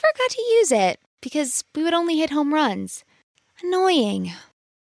 But we never got to use it because we would only hit home runs. Annoying.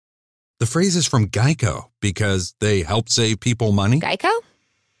 The phrase is from Geico because they help save people money. Geico?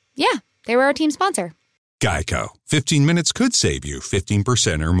 Yeah, they were our team sponsor. Geico. 15 minutes could save you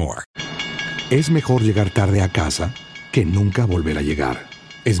 15% or more. Es mejor llegar tarde a casa que nunca volver a llegar.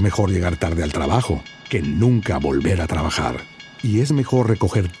 Es mejor llegar tarde al trabajo que nunca volver a trabajar. Y es mejor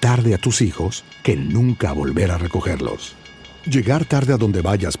recoger tarde a tus hijos que nunca volver a recogerlos. Llegar tarde a donde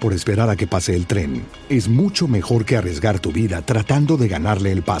vayas por esperar a que pase el tren es mucho mejor que arriesgar tu vida tratando de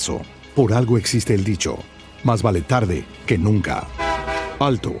ganarle el paso. Por algo existe el dicho, más vale tarde que nunca.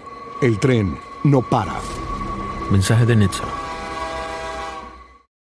 Alto, el tren no para. Mensaje de Netza.